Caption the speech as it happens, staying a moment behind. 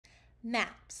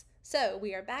Maps. So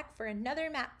we are back for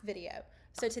another map video.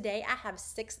 So today I have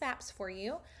 6 maps for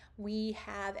you. We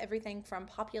have everything from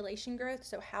population growth,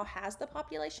 so how has the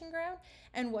population grown,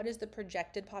 and what is the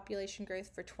projected population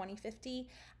growth for 2050.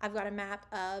 I've got a map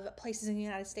of places in the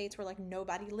United States where like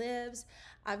nobody lives.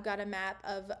 I've got a map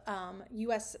of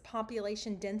US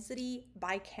population density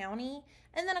by county,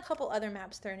 and then a couple other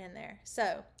maps thrown in there.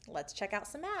 So let's check out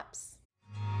some maps.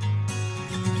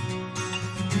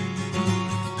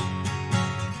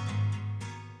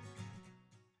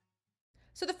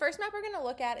 So the first map we're going to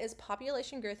look at is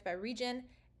population growth by region.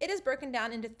 It is broken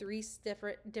down into 3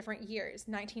 different years: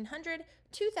 1900,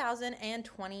 2000, and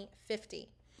 2050.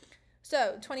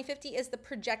 So 2050 is the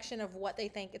projection of what they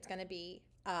think it's going to be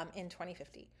in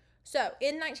 2050. So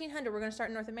in 1900, we're going to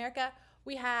start in North America.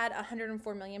 We had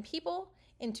 104 million people.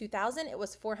 In 2000, it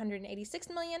was 486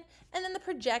 million. And then the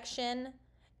projection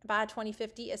by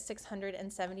 2050 is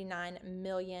 679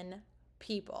 million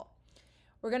people.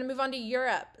 We're going to move on to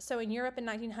Europe. So in Europe in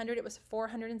 1900, it was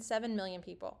 407 million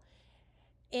people.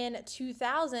 In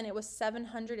 2000, it was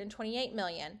 728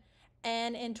 million.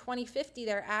 And in 2050,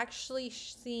 they're actually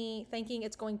thinking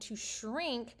it's going to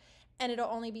shrink, and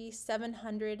it'll only be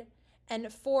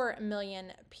 704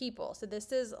 million people. So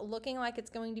this is looking like it's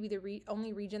going to be the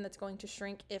only region that's going to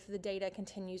shrink if the data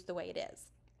continues the way it is.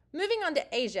 Moving on to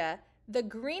Asia, the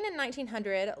green in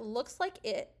 1900 looks like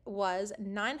it was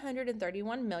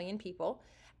 931 million people.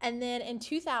 And then in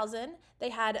 2000, they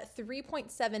had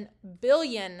 3.7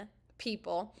 billion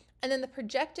people. And then the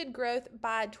projected growth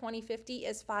by 2050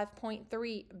 is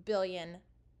 5.3 billion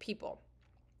people.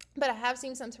 But I have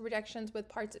seen some projections with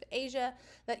parts of Asia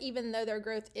that even though their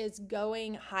growth is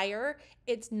going higher,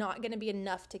 it's not going to be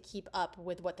enough to keep up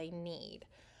with what they need.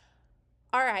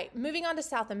 All right, moving on to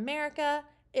South America.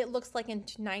 It looks like in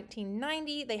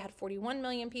 1990, they had 41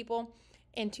 million people.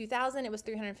 In 2000, it was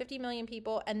 350 million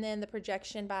people. And then the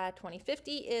projection by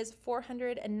 2050 is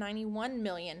 491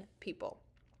 million people.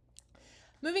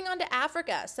 Moving on to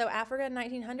Africa. So Africa in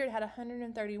 1900 had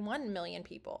 131 million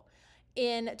people.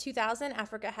 In 2000,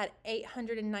 Africa had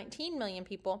 819 million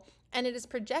people. And it is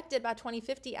projected by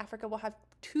 2050, Africa will have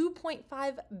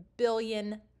 2.5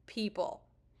 billion people.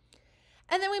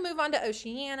 And then we move on to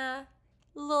Oceania,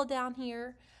 a little down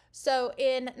here. So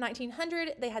in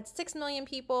 1900, they had 6 million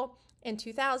people. In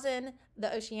 2000,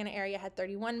 the Oceania area had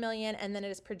 31 million, and then it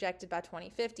is projected by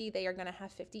 2050, they are going to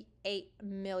have 58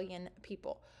 million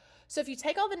people. So if you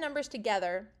take all the numbers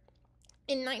together,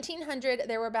 in 1900,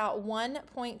 there were about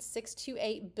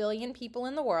 1.628 billion people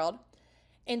in the world.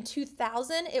 In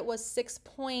 2000, it was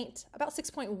about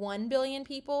 6.1 billion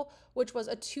people, which was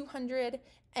a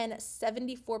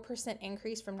 274%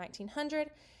 increase from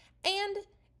 1900. And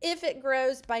if it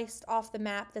grows based off the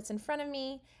map that's in front of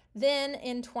me, then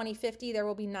in 2050, there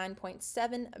will be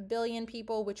 9.7 billion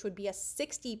people, which would be a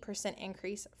 60%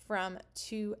 increase from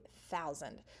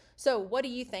 2000. So what do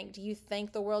you think? Do you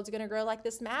think the world's going to grow like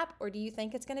this map, or do you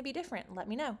think it's going to be different? Let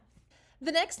me know.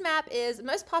 The next map is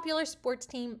most popular sports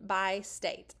team by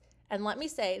state. And let me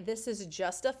say, this is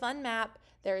just a fun map.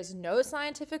 There is no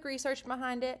scientific research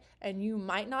behind it, and you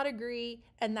might not agree,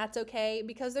 and that's okay,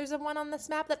 because there's one on this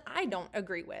map that I don't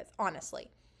agree with,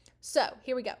 honestly. So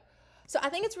here we go. So I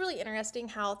think it's really interesting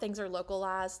how things are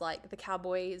localized, like the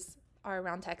Cowboys are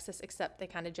around Texas, except they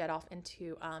kind of jet off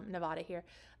into Nevada here.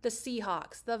 The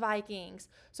Seahawks, the Vikings.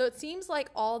 So it seems like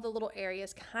all the little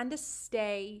areas kind of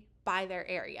stay by their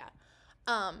area.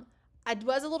 I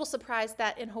was a little surprised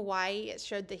that in Hawaii it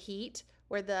showed the Heat,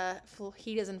 where the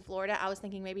Heat is in Florida. I was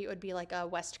thinking maybe it would be like a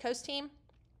West Coast team.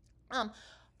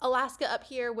 Alaska up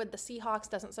here with the Seahawks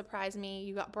doesn't surprise me.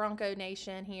 You got Bronco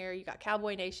Nation here. You got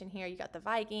Cowboy Nation here. You got the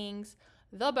Vikings,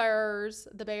 the Bears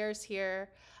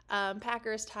here,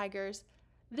 Packers, Tigers.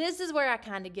 This is where I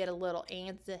kind of get a little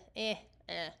antsy.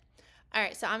 All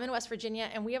right, so I'm in West Virginia,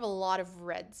 and we have a lot of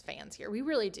Reds fans here. We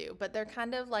really do, but they're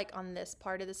kind of like on this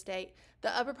part of the state.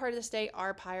 The upper part of the state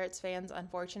are Pirates fans,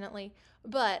 unfortunately,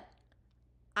 but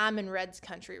I'm in Reds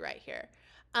country right here.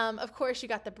 Of course, you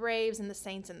got the Braves and the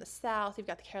Saints in the South. You've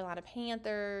got the Carolina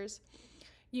Panthers.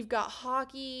 You've got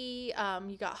hockey.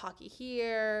 You got hockey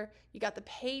here. You got the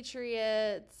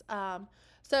Patriots.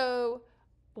 So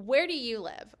where do you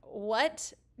live?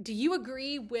 What do you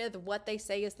agree with what they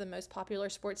say is the most popular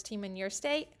sports team in your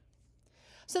state?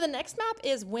 So the next map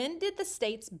is, when did the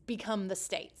states become the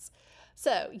states?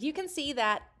 So you can see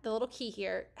that the little key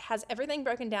here has everything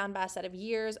broken down by a set of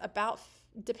years, about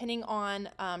depending on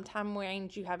time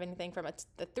range. You have anything from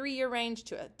the 3-year range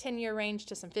to a 10-year range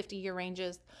to some 50-year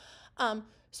ranges.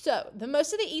 So the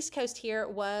most of the East Coast here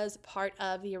was part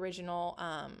of the original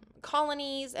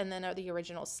colonies and then the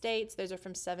original states. Those are from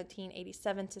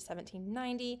 1787 to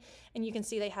 1790. And you can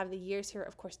see they have the years here,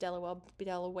 of course,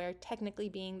 Delaware technically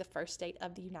being the first state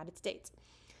of the United States.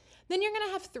 Then you're going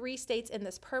to have 3 states in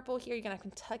this purple here. You're going to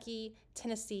have Kentucky,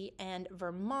 Tennessee, and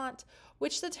Vermont,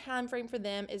 which the time frame for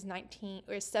them is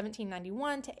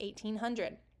 1791 to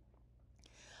 1800.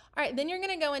 All right, then you're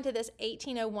going to go into this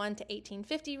 1801 to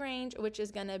 1850 range, which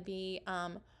is going to be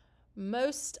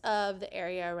most of the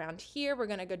area around here. We're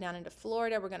going to go down into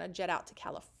Florida. We're going to jet out to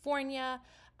California.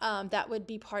 That would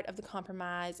be part of the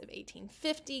Compromise of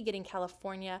 1850, getting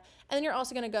California. And then you're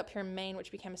also going to go up here in Maine,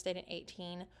 which became a state in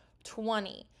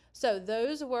 1820. So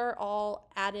those were all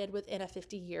added within a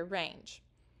 50-year range.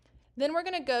 Then we're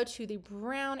going to go to the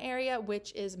brown area,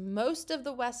 which is most of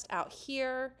the West out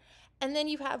here. And then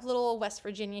you have little West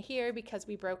Virginia here because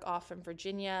we broke off from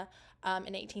Virginia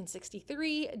in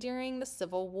 1863 during the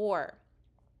Civil War.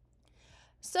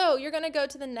 So you're going to go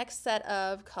to the next set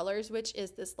of colors, which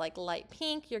is this like light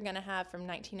pink. You're going to have from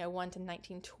 1901 to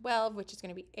 1912, which is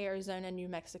going to be Arizona, New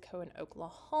Mexico, and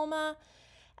Oklahoma.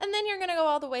 And then you're going to go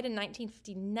all the way to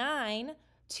 1959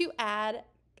 to add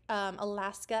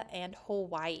Alaska and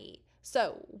Hawaii.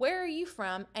 So where are you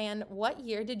from and what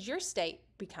year did your state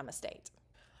become a state?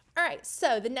 All right,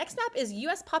 so the next map is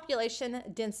U.S. population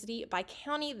density by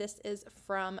county. This is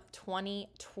from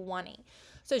 2020.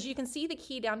 So as you can see, the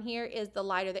key down here is the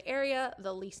lighter the area,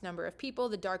 the least number of people,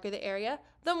 the darker the area,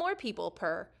 the more people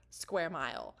per square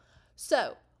mile.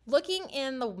 So looking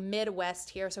in the Midwest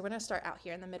here, so we're going to start out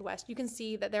here in the Midwest, you can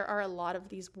see that there are a lot of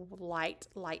these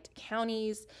light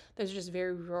counties. Those are just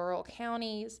very rural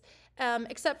counties,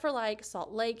 except for like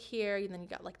Salt Lake here, and then you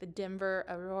got like the Denver,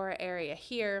 Aurora area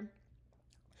here.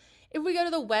 If we go to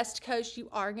the West Coast, you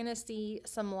are going to see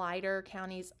some lighter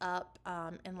counties up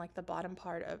in like the bottom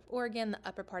part of Oregon, the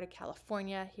upper part of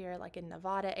California here, like in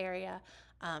Nevada area,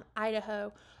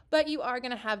 Idaho. But you are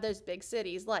going to have those big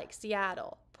cities like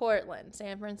Seattle, Portland,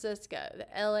 San Francisco, the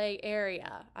LA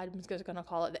area. I'm just going to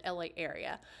call it the LA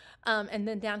area. And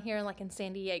then down here like in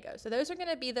San Diego. So those are going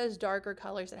to be those darker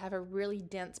colors that have a really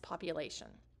dense population.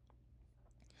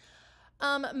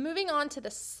 Moving on to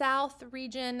the South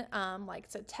region,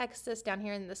 so Texas, down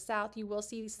here in the South, you will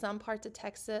see some parts of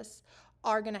Texas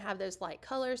are going to have those light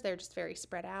colors. They're just very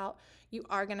spread out. You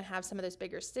are going to have some of those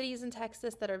bigger cities in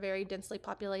Texas that are very densely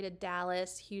populated: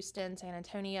 Dallas, Houston, San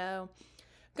Antonio.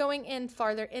 Going in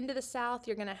farther into the South,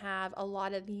 you're going to have a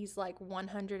lot of these like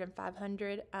 100 and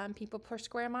 500 people per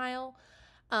square mile.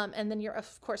 And then you're,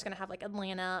 of course, going to have like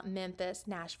Atlanta, Memphis,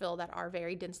 Nashville that are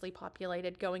very densely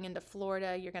populated. Going into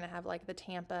Florida, you're going to have like the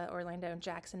Tampa, Orlando,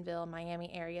 Jacksonville,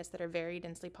 Miami areas that are very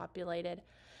densely populated.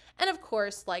 And of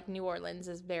course, like New Orleans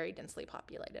is very densely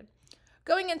populated.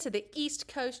 Going into the East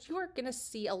Coast, you are going to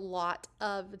see a lot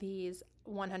of these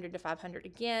 100 to 500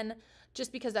 again,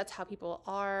 just because that's how people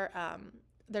are.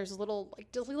 There's little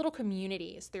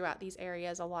communities throughout these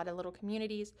areas, a lot of little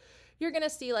communities. You're going to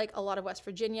see like a lot of West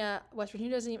Virginia. West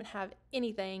Virginia doesn't even have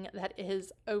anything that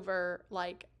is over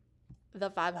like the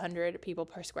 500 people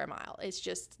per square mile. It's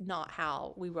just not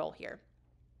how we roll here.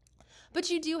 But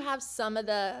you do have some of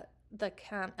the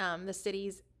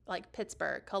cities like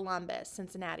Pittsburgh, Columbus,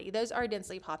 Cincinnati. Those are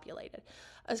densely populated,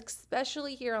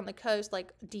 especially here on the coast,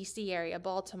 like DC area,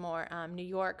 Baltimore, New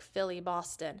York, Philly,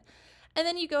 Boston. And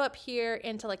then you go up here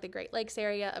into like the Great Lakes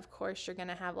area. Of course, you're going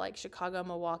to have like Chicago,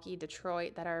 Milwaukee,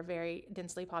 Detroit that are very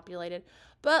densely populated.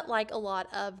 But like a lot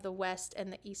of the West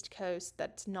and the East Coast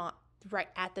that's not right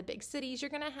at the big cities, you're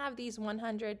going to have these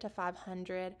 100 to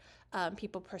 500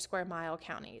 people per square mile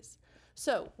counties.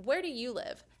 So where do you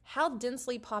live? How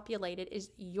densely populated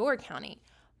is your county?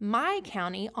 My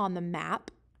county on the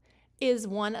map is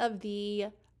one of the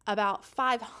about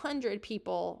 500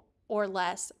 people or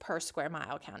less per square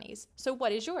mile counties. So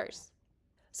what is yours?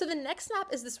 So the next map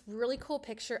is this really cool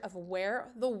picture of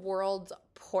where the world's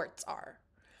ports are.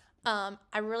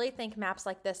 I really think maps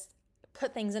like this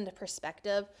put things into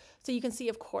perspective. So you can see,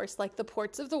 of course, like the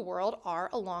ports of the world are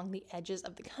along the edges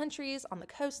of the countries on the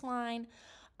coastline.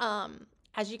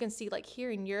 As you can see, like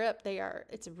here in Europe,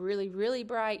 it's really, really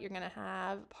bright. You're going to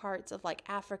have parts of like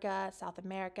Africa, South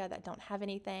America that don't have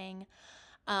anything.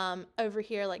 Over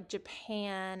here, like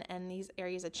Japan and these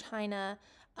areas of China,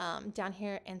 down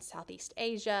here in Southeast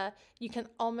Asia, you can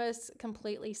almost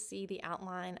completely see the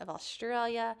outline of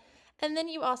Australia. And then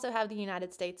you also have the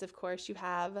United States, of course. You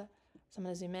have, so I'm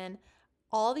going to zoom in,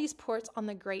 all these ports on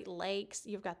the Great Lakes.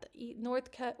 You've got the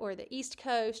north coast or the east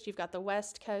coast, you've got the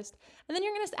west coast, and then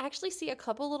you're going to actually see a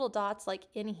couple little dots like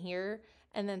in here,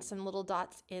 and then some little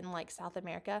dots in like South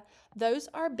America. Those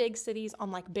are big cities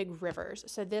on like big rivers.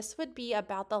 So this would be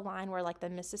about the line where like the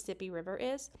Mississippi River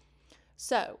is.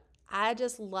 So I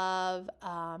just love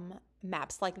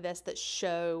maps like this that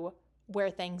show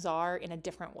where things are in a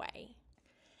different way.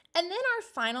 And then our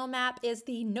final map is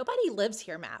the Nobody Lives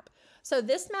Here map. So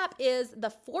this map is the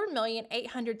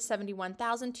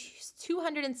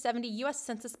 4,871,270 US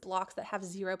Census blocks that have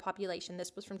zero population.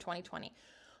 This was from 2020.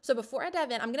 So before I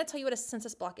dive in, I'm going to tell you what a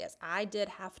census block is. I did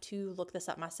have to look this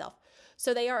up myself.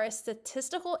 So they are a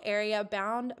statistical area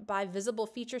bound by visible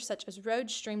features such as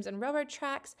roads, streams, and railroad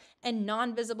tracks, and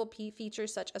non-visible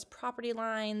features such as property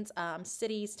lines,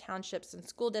 cities, townships, and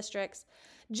school districts.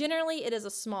 Generally, it is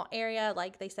a small area.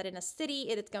 Like they said, in a city,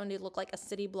 it's going to look like a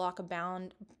city block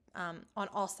bound on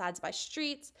all sides by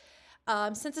streets.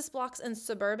 Census blocks in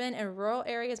suburban and rural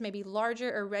areas may be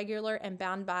larger, irregular, and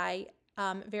bound by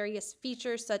various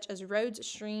features such as roads,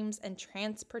 streams, and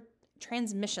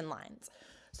transmission lines.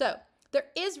 So there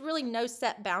is really no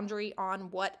set boundary on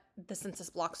what the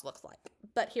census blocks looks like,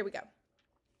 but here we go.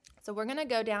 So we're going to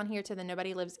go down here to the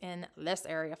Nobody Lives in this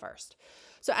area first.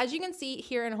 So as you can see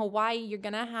here in Hawaii, you're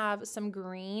going to have some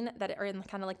green that are in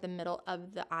kind of like the middle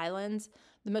of the islands.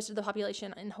 The most of the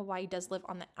population in Hawaii does live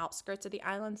on the outskirts of the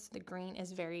islands. The green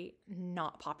is very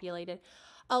not populated.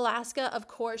 Alaska, of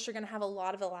course, you're going to have a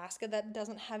lot of Alaska that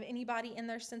doesn't have anybody in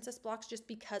their census blocks just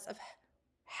because of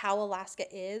how Alaska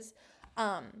is.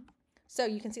 So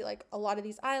you can see like a lot of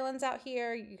these islands out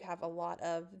here. You have a lot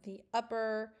of the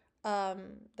upper,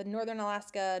 the northern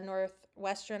Alaska,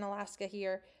 northwestern Alaska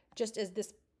here, just as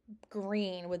this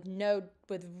green with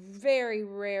very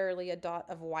rarely a dot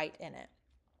of white in it.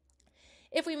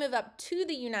 If we move up to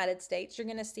the United States, you're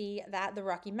going to see that the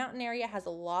Rocky Mountain area has a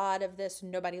lot of this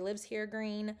Nobody Lives Here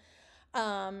green.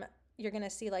 You're going to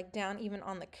see like down even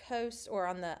on the coast or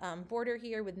on the border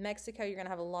here with Mexico, you're going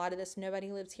to have a lot of this Nobody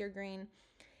Lives Here green.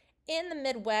 In the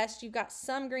Midwest, you've got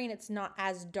some green. It's not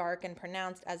as dark and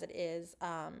pronounced as it is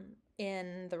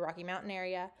in the Rocky Mountain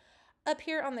area. Up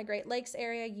here on the Great Lakes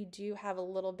area, you do have a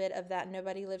little bit of that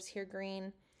Nobody Lives Here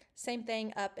green. Same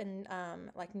thing up in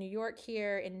like New York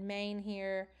here, in Maine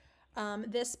here.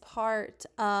 This part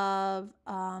of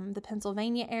the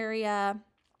Pennsylvania area,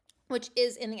 which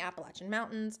is in the Appalachian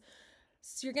Mountains.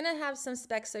 So you're going to have some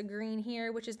specks of green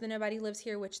here, which is the Nobody Lives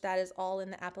Here, which that is all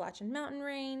in the Appalachian Mountain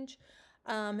Range.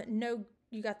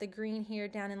 You got the green here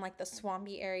down in like the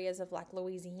swampy areas of like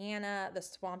Louisiana, the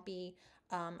swampy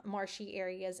marshy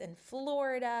areas in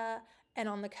Florida, and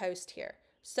on the coast here.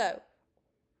 So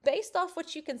based off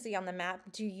what you can see on the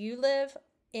map, do you live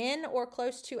in or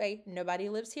close to a Nobody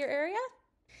Lives Here area?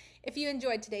 If you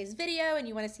enjoyed today's video and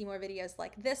you want to see more videos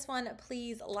like this one,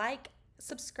 please like,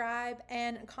 subscribe,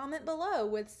 and comment below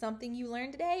with something you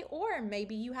learned today, or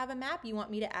maybe you have a map you want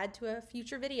me to add to a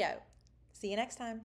future video. See you next time.